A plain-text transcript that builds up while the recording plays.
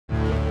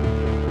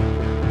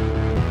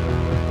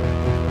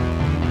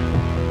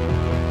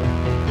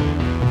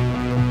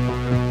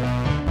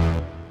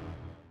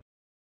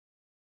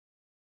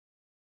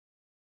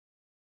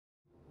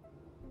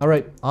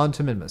Alright, on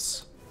to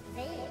Minmus.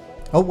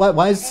 Oh,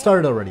 why is it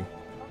started already?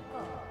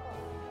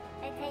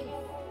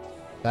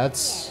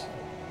 That's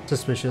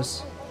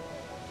suspicious.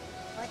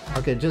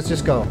 Okay,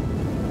 just go.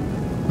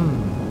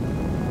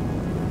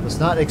 Was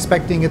not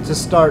expecting it to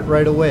start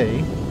right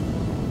away.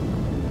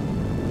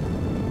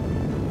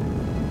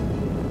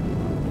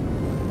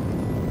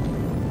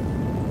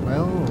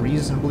 Well,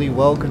 reasonably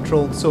well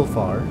controlled so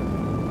far.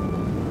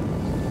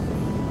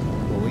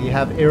 Will we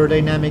have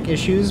aerodynamic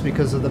issues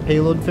because of the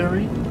payload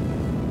fairing?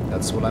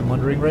 That's what I'm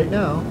wondering right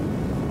now.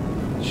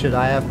 Should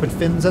I have put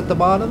fins at the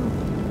bottom?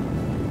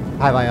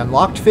 Have I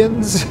unlocked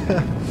fins?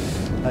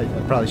 I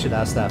probably should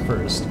ask that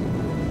first.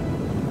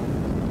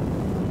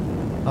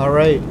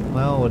 Alright,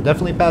 well, we're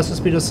definitely past the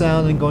speed of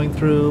sound and going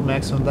through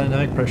maximum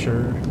dynamic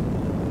pressure.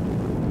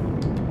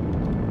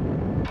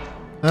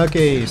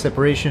 Okay,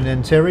 separation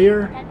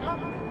interior.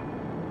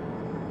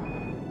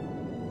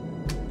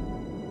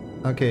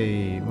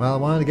 Okay, well, I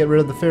wanted to get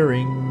rid of the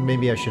fairing.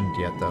 Maybe I shouldn't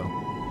yet, though.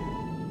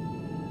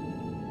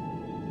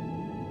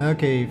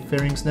 Okay,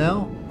 fairings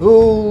now.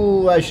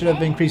 Ooh, I should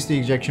have increased the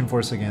ejection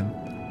force again.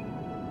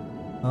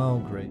 Oh,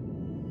 great.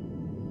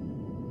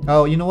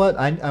 Oh, you know what?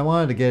 I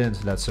wanted to get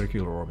into that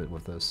circular orbit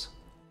with this.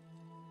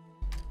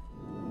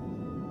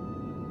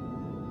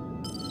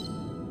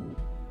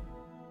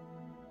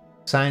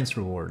 Science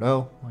reward.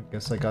 Oh, I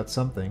guess I got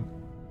something.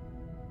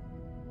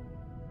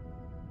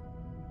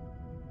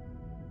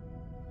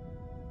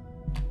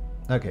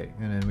 Okay,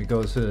 and then we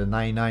go to the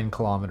 99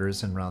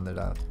 kilometers and round it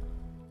out.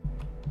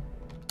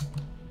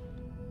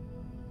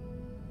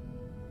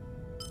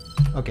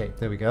 Okay,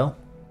 there we go.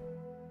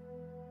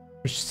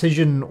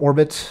 Precision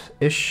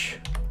orbit-ish.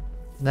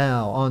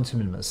 Now, on to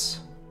Minmus.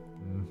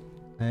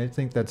 I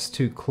think that's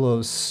too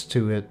close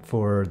to it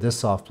for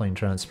this off-plane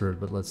transfer,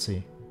 but let's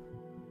see.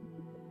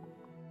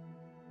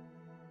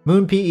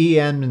 Moon PE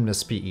and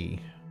Minmus PE.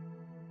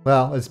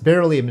 Well, it's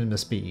barely a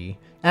Minmus PE.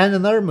 And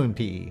another Moon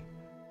PE.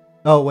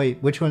 Oh,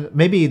 wait, which one?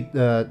 Maybe,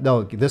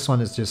 no, this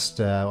one is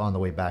just on the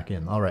way back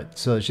in. Alright,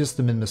 so it's just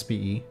the Minmus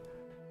PE.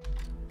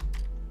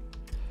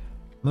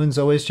 Moon's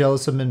always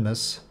jealous of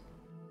Minmus.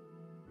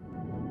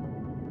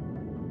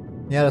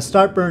 Yeah, the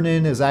start burn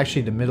in is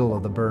actually the middle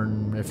of the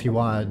burn if you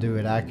want to do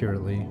it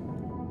accurately.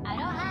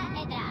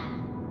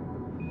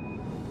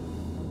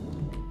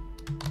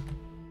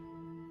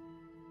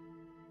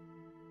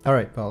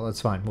 Alright, well,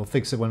 that's fine. We'll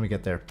fix it when we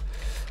get there.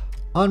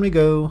 On we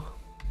go.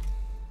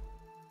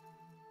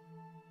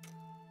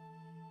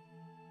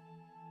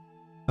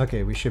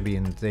 Okay, we should be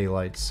in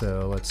daylight,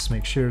 so let's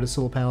make sure the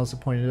solar panels are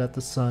pointed at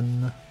the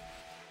sun.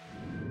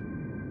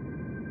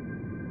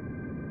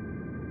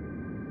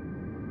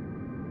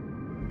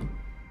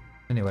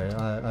 Anyway,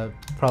 I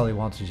probably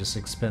want to just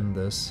expend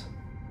this.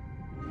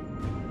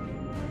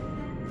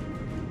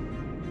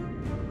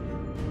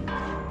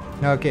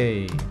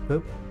 Okay,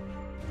 boop,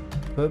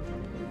 boop.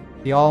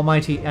 The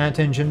almighty ant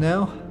engine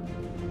now.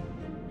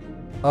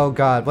 Oh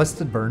god, what's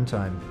the burn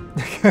time?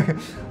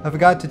 I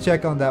forgot to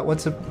check on that.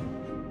 What's the...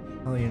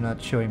 Oh, you're not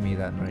showing me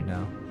that right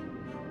now.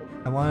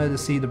 I wanted to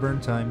see the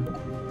burn time.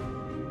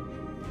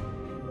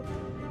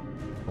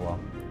 Oh well.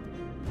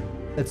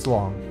 It's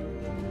long.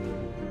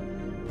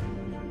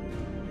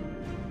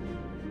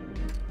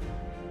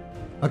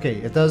 Okay,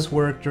 it does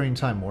work during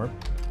time warp.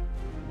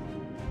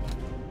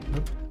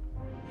 Oop.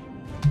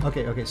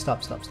 Okay,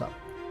 stop.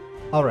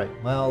 Alright,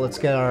 well, let's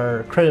get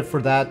our credit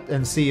for that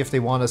and see if they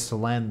want us to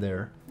land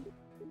there.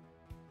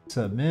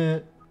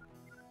 Submit.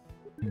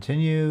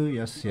 Continue.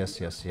 Yes.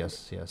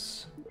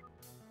 Yes.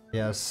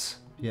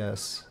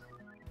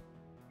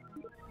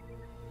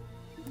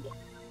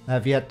 I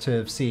have yet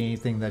to see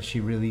anything that she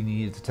really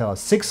needed to tell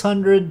us.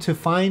 600 to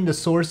find the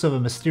source of a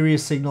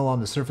mysterious signal on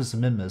the surface of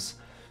Minmus.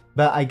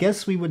 But I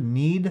guess we would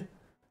need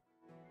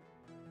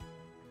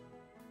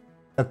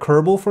a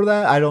Kerbal for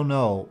that? I don't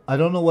know. I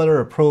don't know whether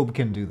a probe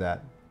can do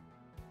that.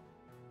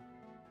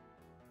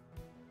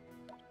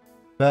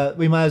 But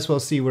we might as well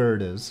see where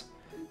it is.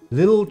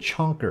 Little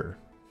Chonker.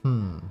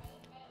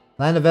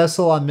 Land a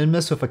vessel on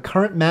Minmus with a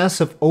current mass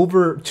of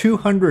over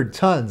 200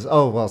 tons.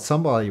 Oh, well,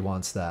 somebody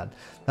wants that.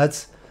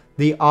 That's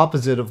the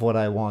opposite of what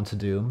I want to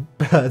do.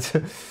 But...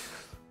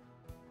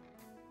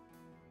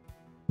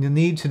 you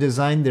need to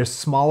design their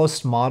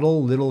smallest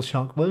model, Little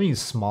Chunk. What do you mean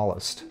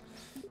smallest?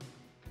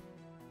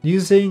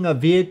 Using a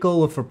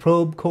vehicle with a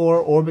probe core,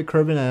 orbit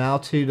curve, and an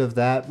altitude of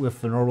that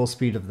with an orbital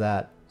speed of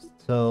that.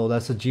 So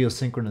that's a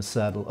geosynchronous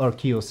satellite, or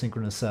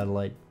geosynchronous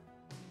satellite.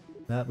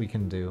 That we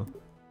can do.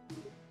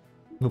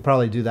 We'll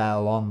probably do that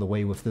along the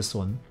way with this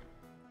one.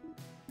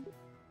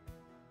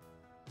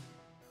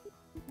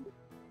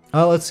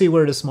 Oh, let's see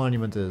where this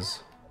monument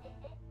is.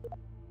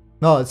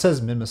 No, it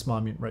says Minmus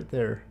Monument right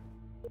there.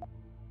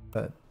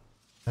 But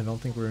I don't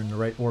think we're in the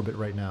right orbit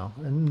right now.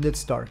 And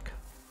it's dark.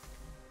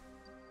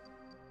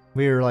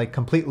 We're like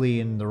completely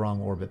in the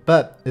wrong orbit.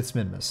 But it's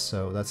Minmus,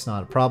 so that's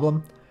not a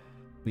problem.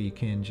 We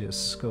can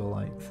just go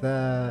like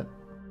that.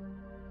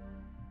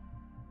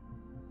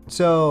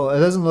 So it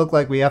doesn't look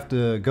like we have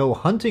to go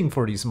hunting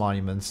for these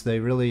monuments. They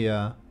really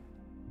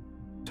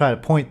try to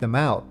point them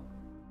out.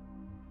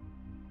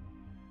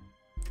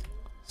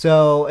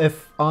 So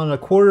if on a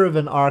quarter of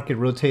an arc it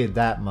rotated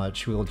that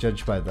much, we'll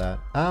judge by that.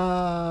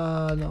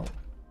 No.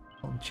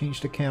 I'll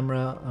change the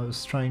camera. I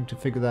was trying to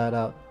figure that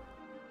out.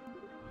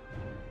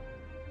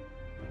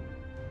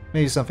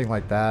 Maybe something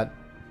like that.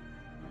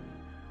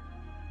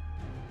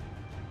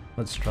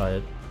 Let's try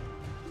it.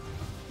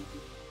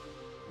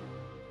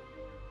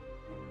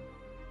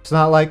 It's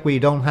not like we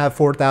don't have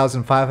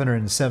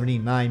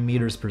 4,579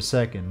 meters per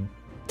second.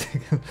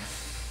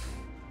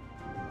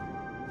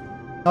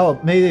 Oh,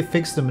 maybe they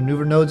fixed the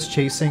maneuver nodes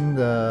chasing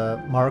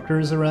the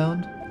markers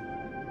around?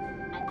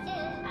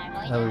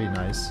 That would be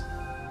nice.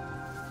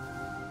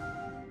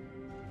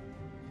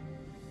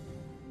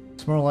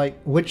 It's more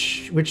like,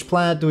 which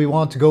planet do we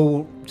want to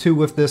go to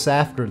with this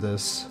after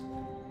this?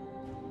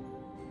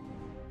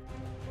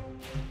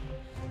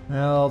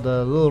 Well,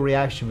 the little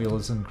reaction wheel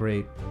isn't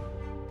great.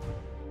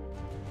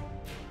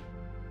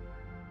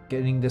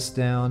 Getting this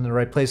down in the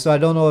right place, so I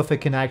don't know if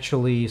it can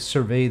actually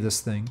survey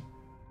this thing.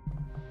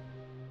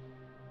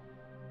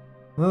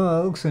 Oh,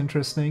 that looks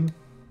interesting.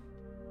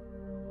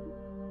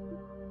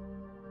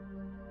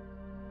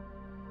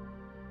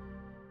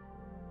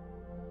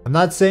 I'm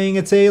not saying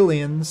it's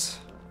aliens.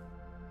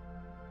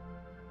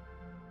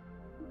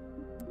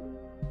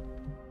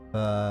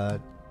 But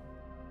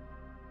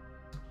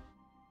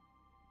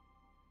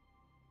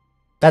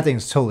that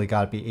thing's totally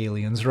gotta be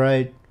aliens,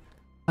 right?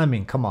 I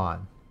mean, come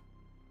on.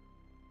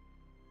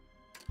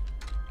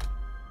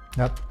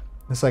 Yep.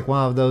 It's like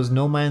one of those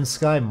No Man's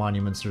Sky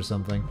monuments or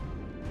something.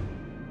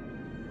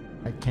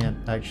 I can't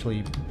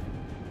actually...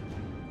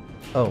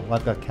 Oh,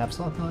 I've got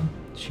caps lock on?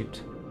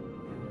 Shoot.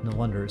 No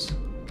wonders.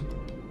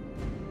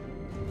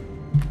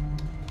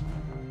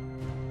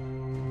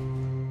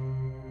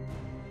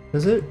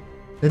 Does it?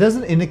 It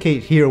doesn't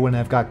indicate here when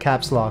I've got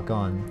caps lock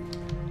on.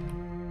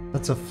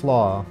 That's a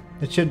flaw.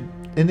 It should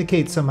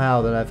indicate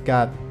somehow that I've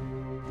got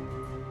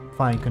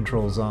fine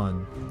controls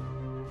on.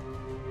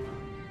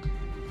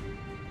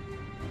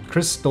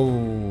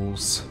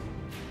 Crystals.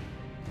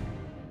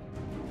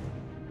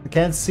 I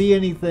can't see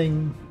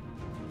anything.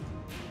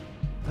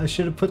 I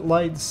should have put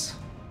lights.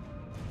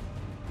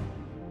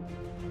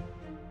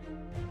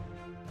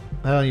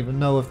 I don't even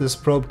know if this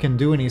probe can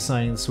do any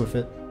science with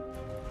it.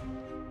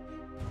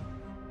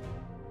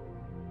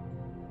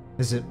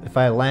 Is it if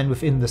I land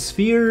within the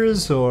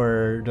spheres,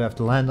 or do I have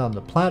to land on the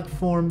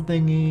platform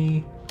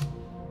thingy?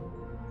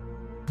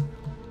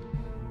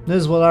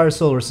 This is what our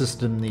solar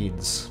system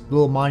needs.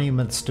 Little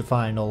monuments to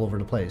find all over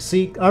the place.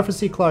 See, Arthur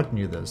C. Clarke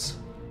knew this.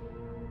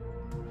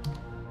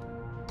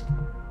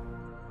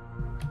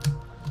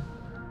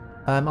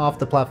 I'm off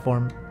the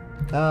platform.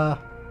 Let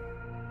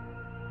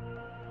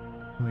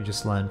me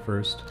just land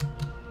first.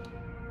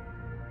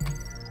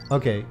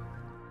 Okay.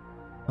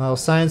 Well,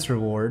 science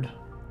reward.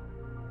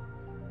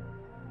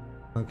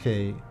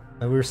 Okay,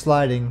 we're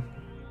sliding.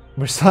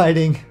 We're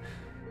sliding.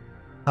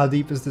 How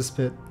deep is this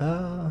pit?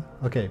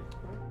 Okay.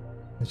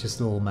 It's just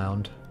a little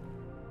mound.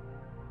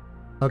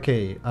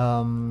 Okay,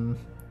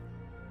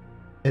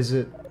 is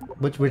it...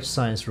 Which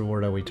science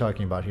reward are we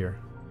talking about here?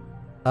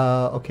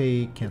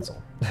 Okay,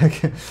 cancel.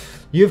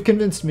 You've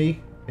convinced me.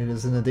 It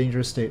is in a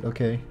dangerous state,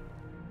 okay.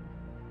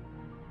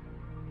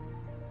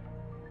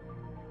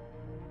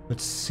 Which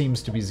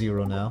seems to be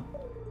 0 now.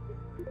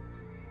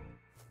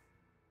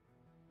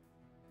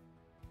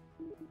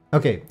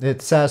 Okay,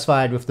 it's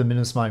satisfied with the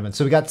Minmus monument.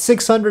 So we got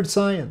 600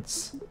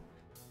 science.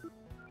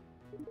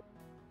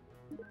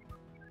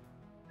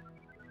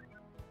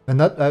 And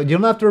that, you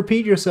don't have to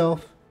repeat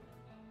yourself.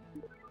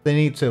 They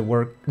need to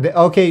work.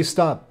 Okay,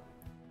 stop.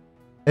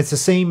 It's the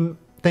same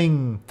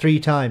thing 3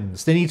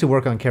 times. They need to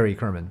work on Kerry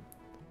Kerman.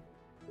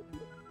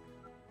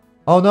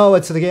 Oh no,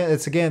 it's again.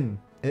 It's again.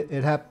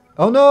 It happened.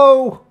 Oh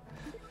no!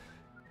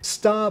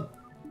 Stop.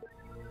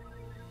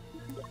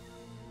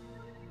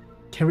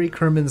 Kerry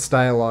Kerman's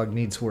dialogue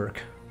needs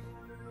work.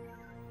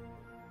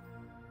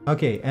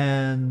 Okay,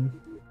 and...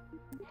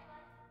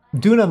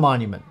 Duna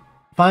Monument.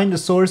 Find the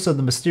source of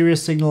the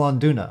mysterious signal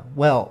on Duna.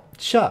 Well,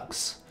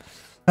 shucks.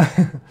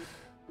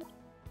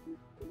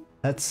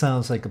 That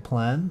sounds like a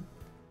plan.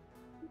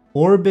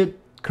 Orbit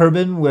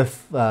Kerbin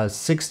with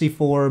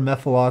 64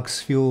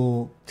 methalox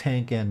fuel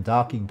tank and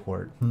docking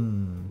port.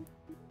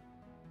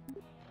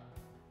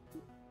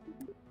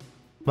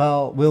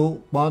 Well,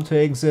 we'll want to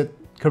exit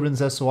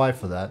Kerbin's SOI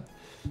for that.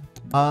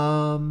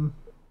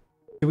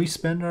 Do we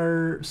spend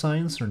our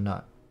science or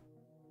not?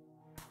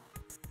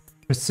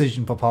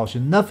 Precision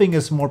propulsion. Nothing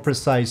is more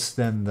precise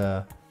than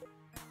the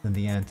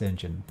ant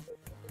engine.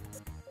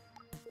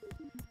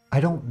 I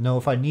don't know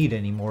if I need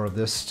any more of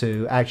this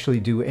to actually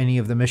do any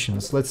of the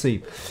missions. Let's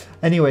see.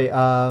 Anyway,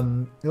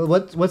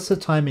 what's the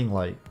timing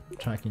like?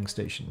 Tracking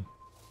station.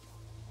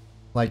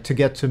 Like to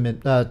get to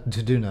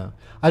Duna.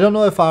 I don't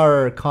know if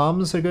our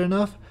comms are good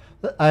enough.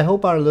 I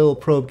hope our little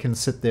probe can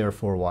sit there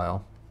for a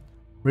while.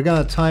 We're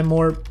gonna time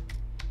warp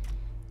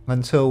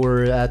until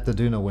we're at the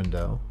Duna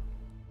window.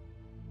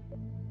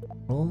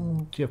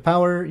 Oh, do you have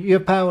power? You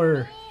have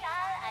power!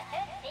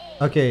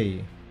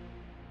 Okay.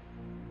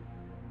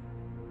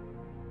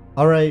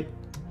 Alright.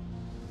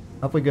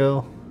 Up we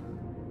go.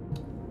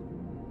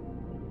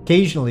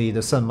 Occasionally,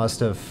 the sun must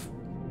have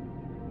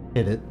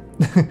hit it.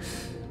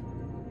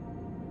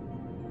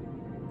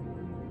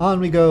 On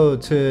we go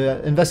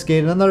to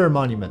investigate another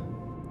monument.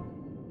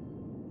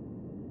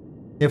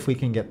 If we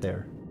can get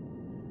there.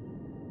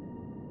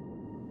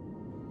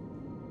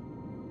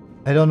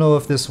 I don't know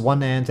if this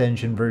one ant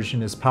engine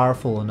version is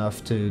powerful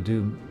enough to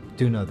do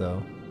Duna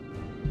though.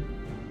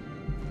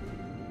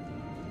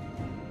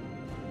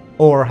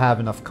 Or have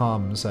enough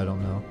comms, I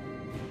don't know.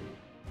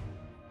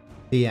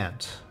 The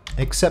ant.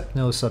 Accept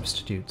no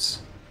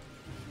substitutes.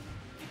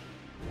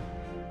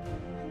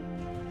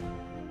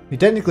 We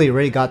technically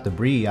already got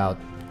debris out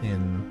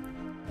in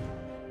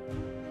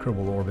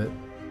Kerbal orbit.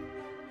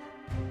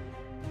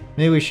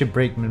 Maybe we should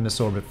break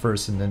Minmus orbit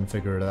first and then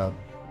figure it out.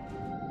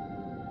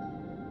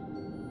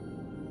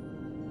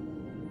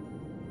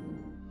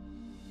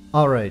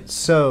 Alright,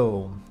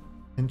 so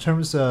in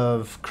terms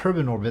of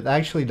Kerbin orbit,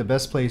 actually the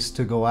best place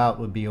to go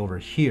out would be over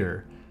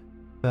here.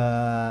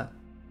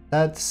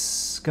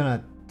 That's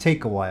gonna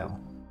take a while.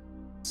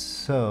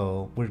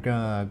 So we're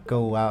gonna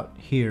go out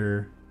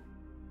here,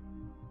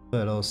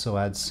 but also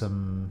add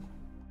some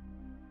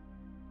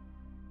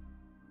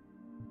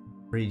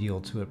radial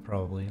to it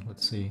probably.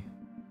 Let's see.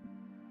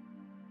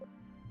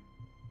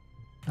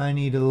 I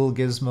need a little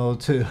gizmo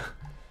to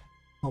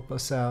help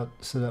us out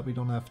so that we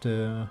don't have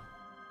to...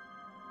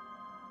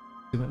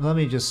 Let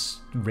me just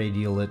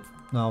radial it.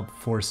 I'll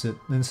force it.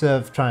 Instead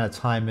of trying to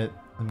time it,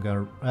 I'm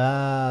gonna...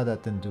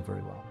 that didn't do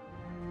very well.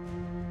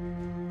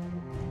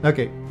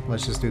 Okay,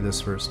 let's just do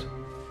this first.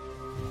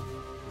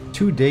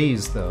 2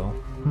 days though.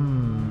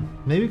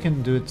 Maybe we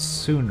can do it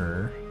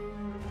sooner.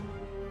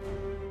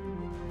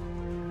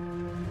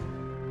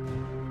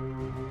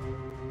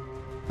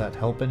 Does that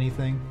help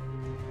anything?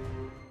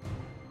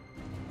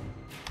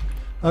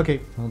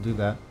 Okay, we'll do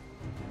that.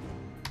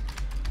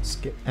 Let's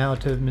get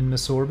out of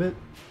Minmus orbit.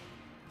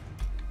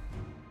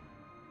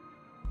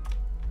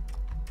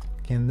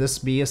 Can this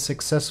be a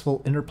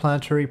successful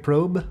interplanetary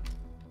probe?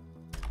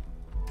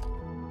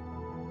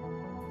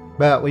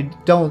 But we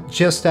don't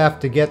just have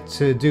to get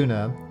to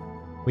Duna.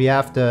 We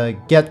have to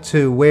get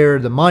to where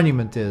the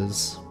monument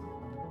is.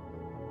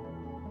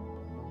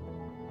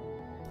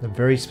 A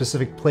very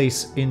specific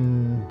place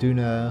in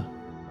Duna.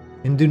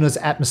 In Duna's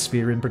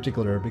atmosphere in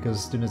particular,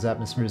 because Duna's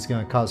atmosphere is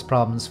going to cause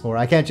problems for...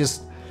 I can't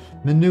just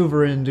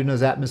maneuver in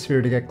Duna's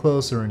atmosphere to get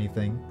close or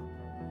anything.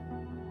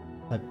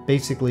 I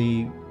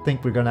basically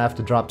think we're going to have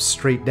to drop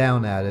straight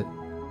down at it.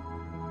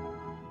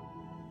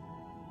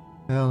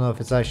 I don't know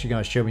if it's actually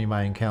going to show me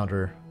my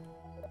encounter.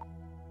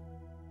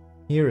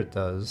 Here it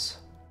does.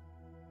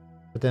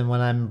 But then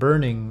when I'm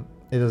burning,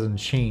 it doesn't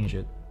change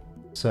it.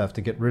 So I have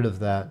to get rid of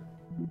that.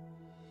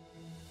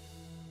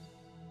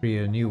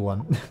 Create a new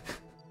one.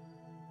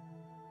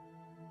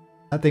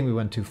 I think we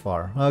went too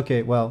far.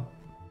 Okay, well,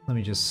 let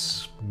me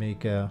just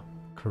make a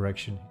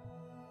correction.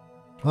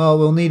 Well,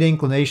 we'll need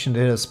inclination to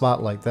hit a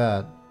spot like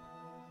that.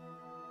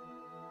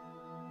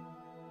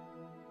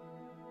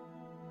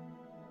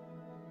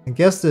 I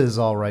guess this is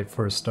alright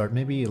for a start.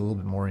 Maybe a little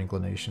bit more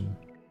inclination.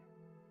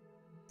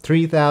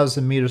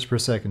 3,000 meters per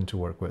second to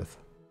work with.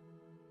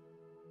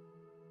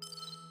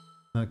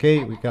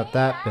 Okay, we got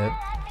that bit.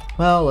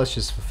 Well, let's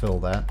just fulfill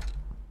that.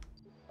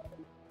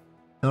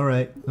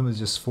 Alright, that was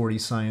just 40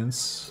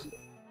 science.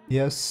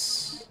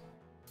 Yes.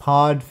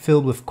 Pod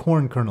filled with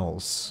corn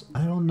kernels.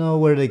 I don't know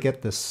where they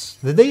get this.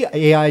 Did they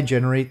AI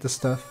generate the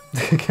stuff?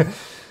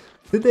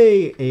 Did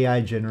they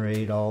AI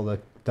generate all the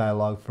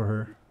dialogue for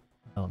her?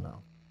 I don't know.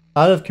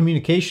 Out of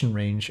communication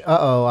range.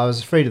 Uh-oh, I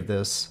was afraid of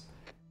this.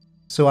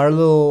 So our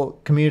little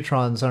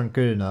commutrons aren't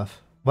good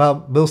enough.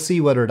 Well, we'll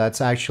see whether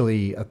that's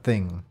actually a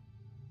thing.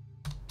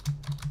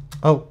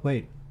 Oh,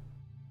 wait.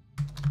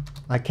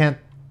 I can't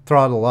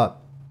throttle up.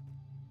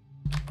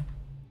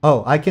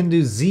 Oh, I can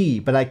do Z,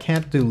 but I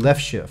can't do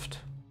left shift.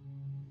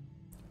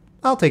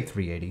 I'll take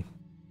 380.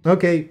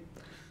 Okay.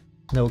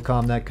 No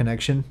CommNet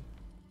connection.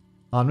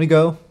 On we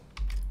go.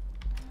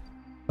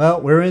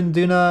 Well, we're in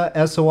Duna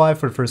SOI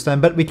for the first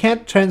time, but we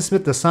can't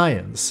transmit the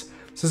science.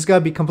 So it's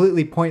gotta be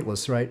completely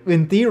pointless, right?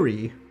 In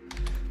theory.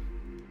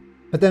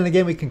 But then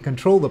again, we can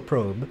control the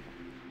probe.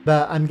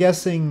 But I'm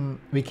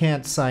guessing we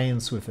can't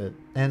science with it.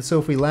 And so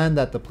if we land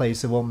at the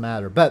place, it won't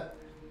matter. But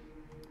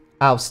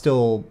I'll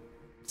still...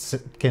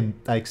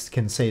 I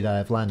can say that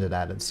I've landed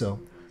at it,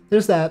 so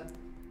there's that.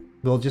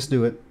 We'll just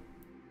do it.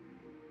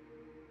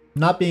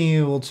 Not being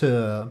able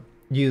to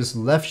use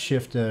left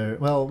shift,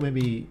 well,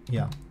 maybe,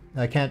 yeah.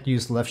 I can't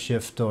use left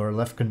shift or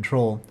left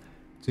control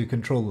to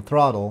control the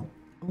throttle.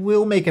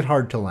 Will make it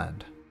hard to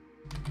land.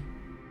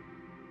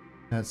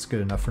 That's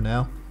good enough for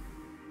now.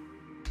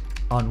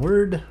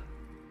 Onward.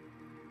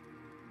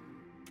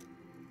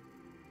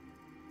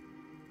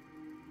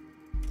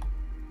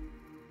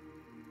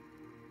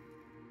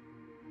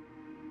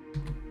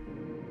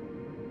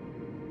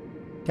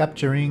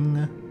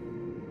 Capturing.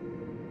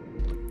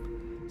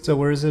 So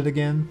where is it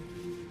again?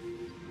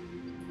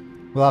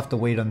 We'll have to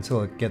wait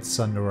until it gets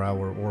under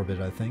our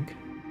orbit, I think.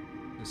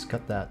 Just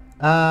cut that.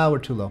 Ah, we're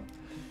too low.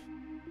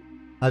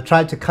 I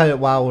tried to cut it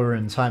while we were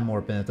in time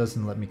warp and it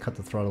doesn't let me cut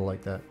the throttle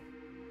like that.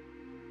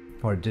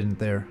 Or it didn't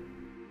there.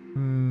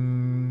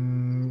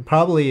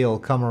 Probably it'll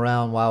come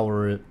around while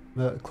we're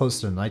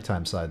close to the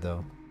nighttime side,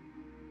 though.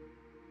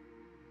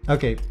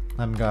 Okay,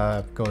 I'm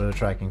gonna go to the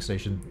tracking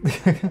station.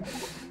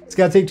 It's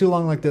gotta take too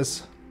long like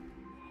this.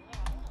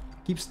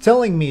 Keeps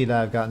telling me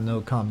that I've got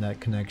no commnet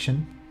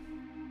connection.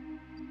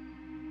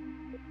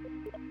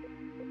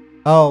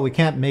 Oh, we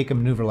can't make a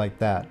maneuver like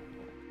that.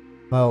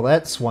 Well,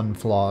 that's one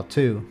flaw,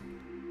 too.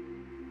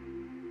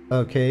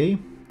 Okay,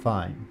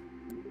 fine.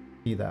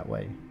 Be that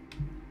way.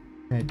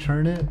 Can I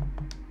turn it?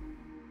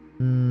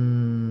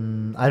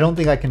 I don't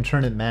think I can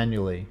turn it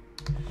manually.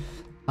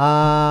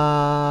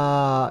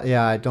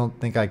 Yeah, I don't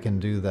think I can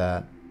do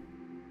that.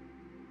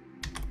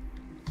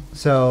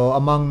 So,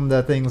 among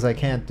the things I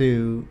can't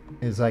do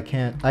is I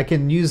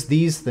can use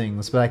these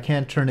things, but I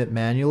can't turn it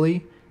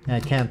manually, and I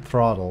can't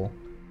throttle.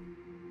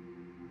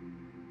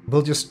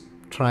 We'll just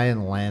try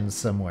and land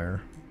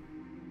somewhere.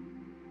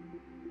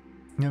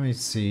 Let me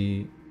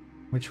see.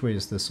 Which way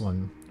is this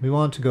one? We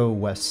want to go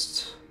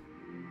west.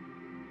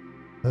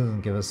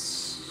 Doesn't give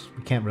us...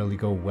 We can't really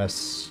go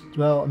west.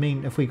 Well, I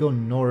mean, if we go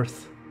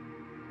north...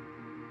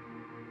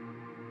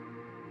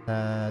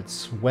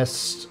 That's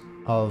west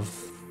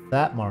of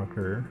that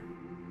marker.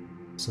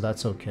 So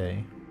that's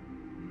okay.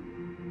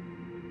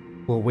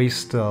 We'll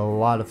waste a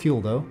lot of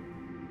fuel, though.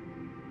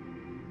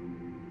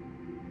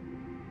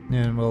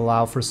 And we'll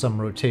allow for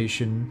some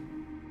rotation.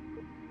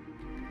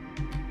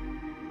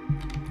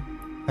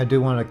 I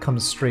do want to come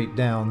straight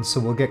down, so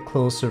we'll get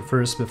closer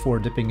first before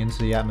dipping into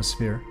the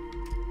atmosphere.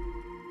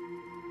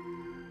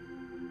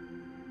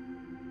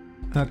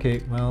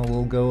 Okay, well,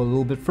 we'll go a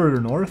little bit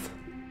further north.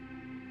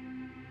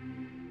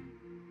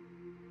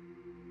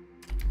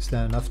 Is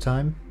that enough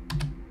time?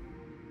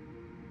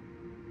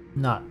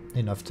 Not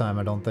enough time,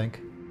 I don't think.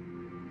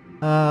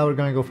 We're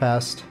gonna go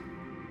fast.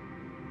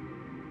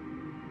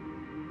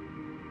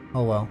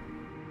 Oh well.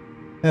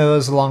 It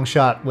was a long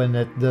shot when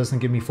it doesn't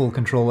give me full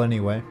control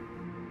anyway.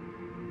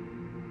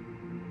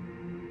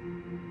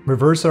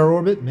 Reverse our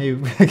orbit?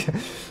 Maybe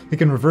we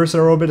can reverse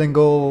our orbit and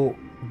go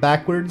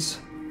backwards.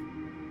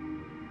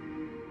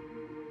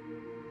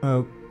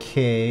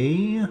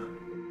 Okay.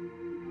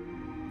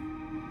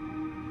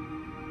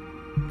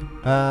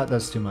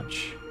 That's too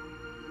much.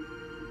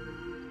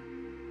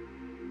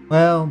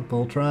 Well,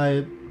 we'll try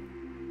it.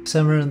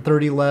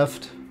 730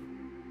 left.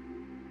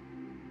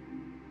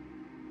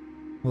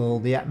 Will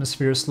the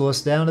atmosphere slow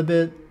us down a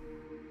bit?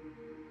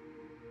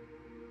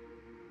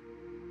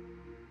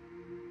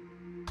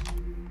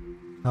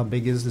 How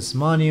big is this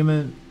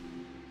monument?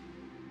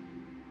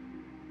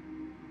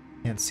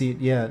 Can't see it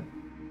yet.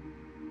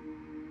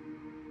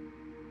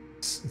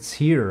 It's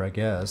here, I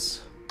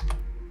guess.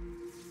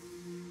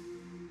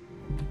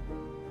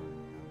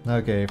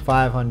 Okay,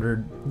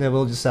 500. Yeah,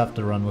 we'll just have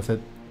to run with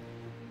it.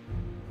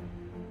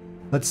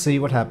 Let's see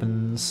what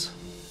happens.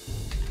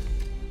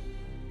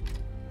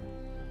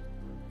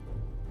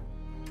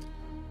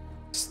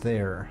 It's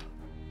there.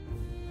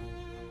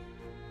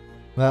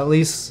 Well, at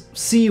least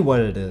see what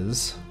it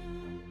is.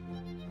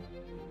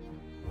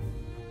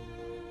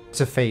 It's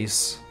a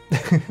face.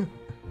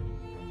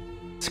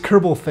 It's a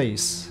Kerbal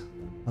face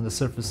on the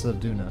surface of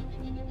Duna.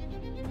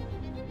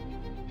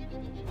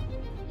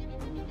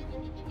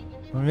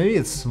 Or maybe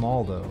it's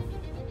small though.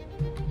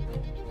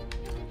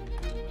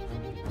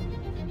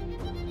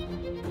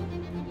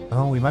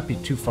 Oh, we might be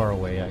too far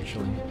away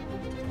actually.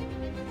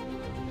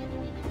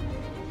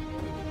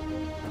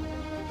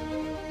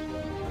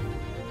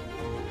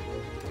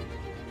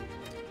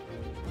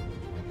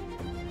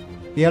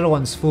 The other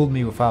ones fooled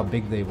me with how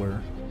big they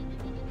were.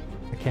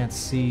 I can't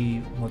see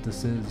what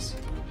this is.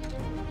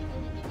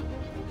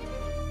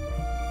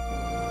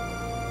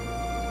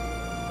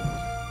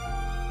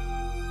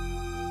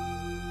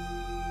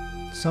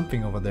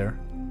 Something over there.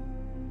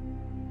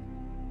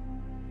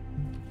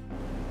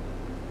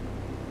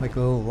 Like a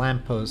little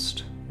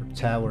lamppost or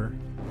tower.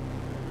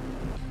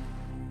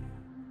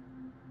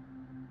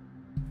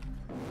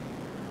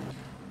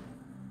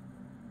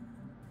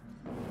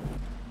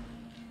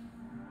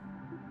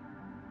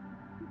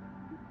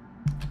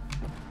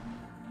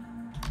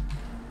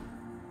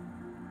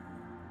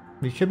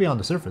 We should be on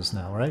the surface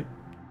now, right?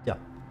 Yeah.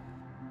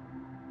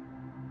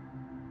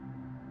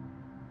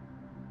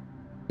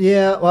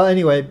 Yeah, well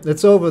anyway,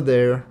 it's over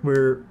there.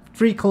 We're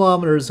 3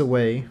 kilometers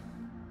away.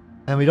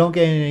 And we don't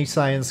get any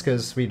science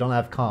because we don't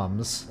have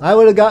comms. I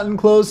would have gotten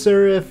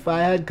closer if I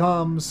had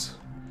comms.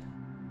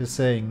 Just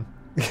saying.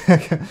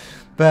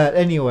 But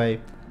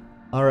anyway.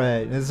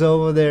 Alright, it's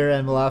over there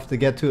and we'll have to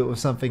get to it with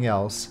something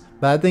else.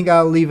 But I think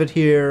I'll leave it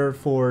here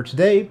for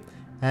today.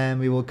 And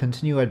we will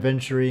continue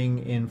adventuring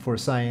in For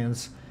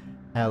Science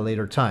at a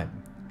later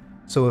time.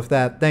 So with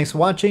that, thanks for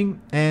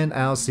watching, and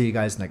I'll see you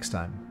guys next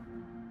time.